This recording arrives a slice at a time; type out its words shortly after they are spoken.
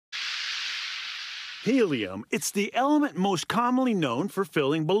Helium, it's the element most commonly known for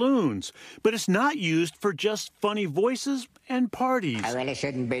filling balloons, but it's not used for just funny voices and parties. I really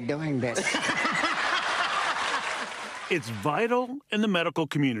shouldn't be doing this. It's vital in the medical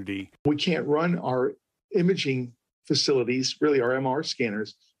community. We can't run our imaging facilities, really our MR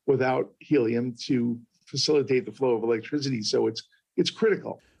scanners, without helium to facilitate the flow of electricity, so it's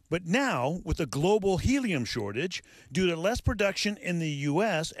critical. But now, with a global helium shortage, due to less production in the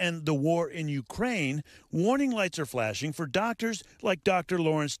U.S. and the war in Ukraine, warning lights are flashing for doctors like Dr.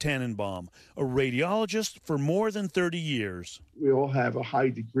 Lawrence Tannenbaum, a radiologist for more than 30 years. We all have a high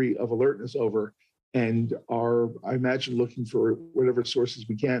degree of alertness over and are, I imagine, looking for whatever sources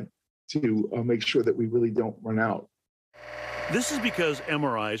we can to make sure that we really don't run out. This is because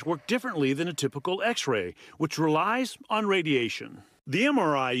MRIs work differently than a typical X-ray, which relies on radiation. The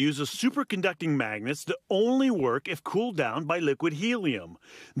MRI uses superconducting magnets that only work if cooled down by liquid helium.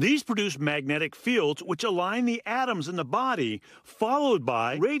 These produce magnetic fields which align the atoms in the body, followed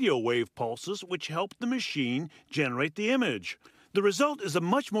by radio wave pulses which help the machine generate the image. The result is a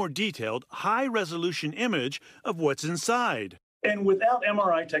much more detailed, high-resolution image of what's inside. And without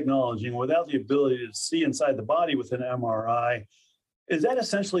MRI technology and without the ability to see inside the body with an MRI, is that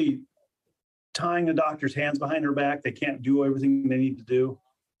essentially tying the doctor's hands behind her back? They can't do everything they need to do?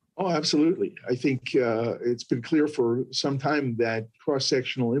 Oh, absolutely. I think it's been clear for some time that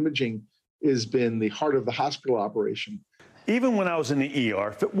cross-sectional imaging has been the heart of the hospital operation. Even when I was in the ER,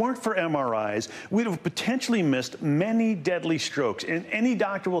 if it weren't for MRIs, we'd have potentially missed many deadly strokes. And any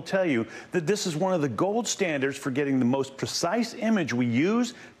doctor will tell you that this is one of the gold standards for getting the most precise image we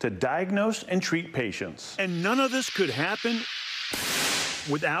use to diagnose and treat patients. And none of this could happen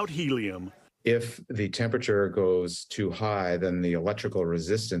without helium. If the temperature goes too high, then the electrical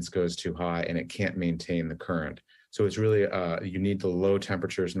resistance goes too high and it can't maintain the current. So it's really, you need the low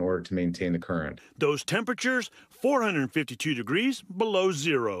temperatures in order to maintain the current. Those temperatures, 452 degrees below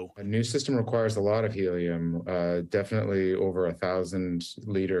zero. A new system requires a lot of helium, definitely over 1,000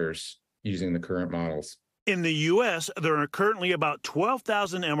 liters using the current models. In the U.S., there are currently about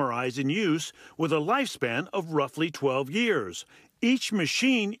 12,000 MRIs in use with a lifespan of roughly 12 years. Each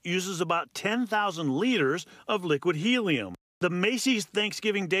machine uses about 10,000 liters of liquid helium. The Macy's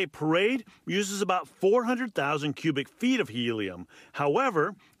Thanksgiving Day Parade uses about 400,000 cubic feet of helium.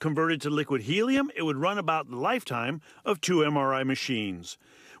 However, converted to liquid helium, it would run about the lifetime of 2 MRI machines.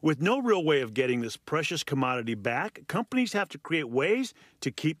 With no real way of getting this precious commodity back, companies have to create ways to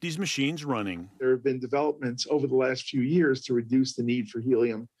keep these machines running. There have been developments over the last few years to reduce the need for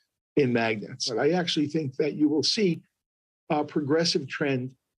helium in magnets. But I actually think that you will see a progressive trend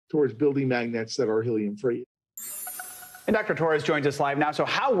towards building magnets that are helium-free. And Dr. Torres joins us live now. So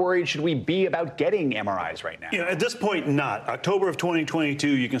how worried should we be about getting MRIs right now? You know, at this point, not. October of 2022,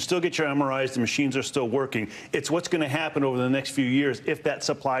 you can still get your MRIs. The machines are still working. It's what's going to happen over the next few years if that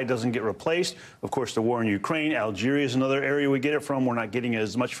supply doesn't get replaced. Of course, the war in Ukraine, Algeria is another area we get it from. We're not getting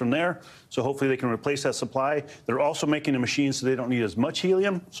as much from there. So hopefully they can replace that supply. They're also making the machines so they don't need as much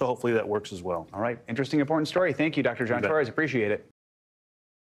helium. So hopefully that works as well. All right. Interesting, important story. Thank you, Dr. John Torres. Appreciate it.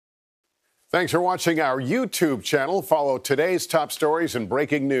 Thanks for watching our YouTube channel. Follow today's top stories and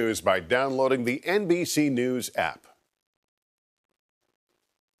breaking news by downloading the NBC News app.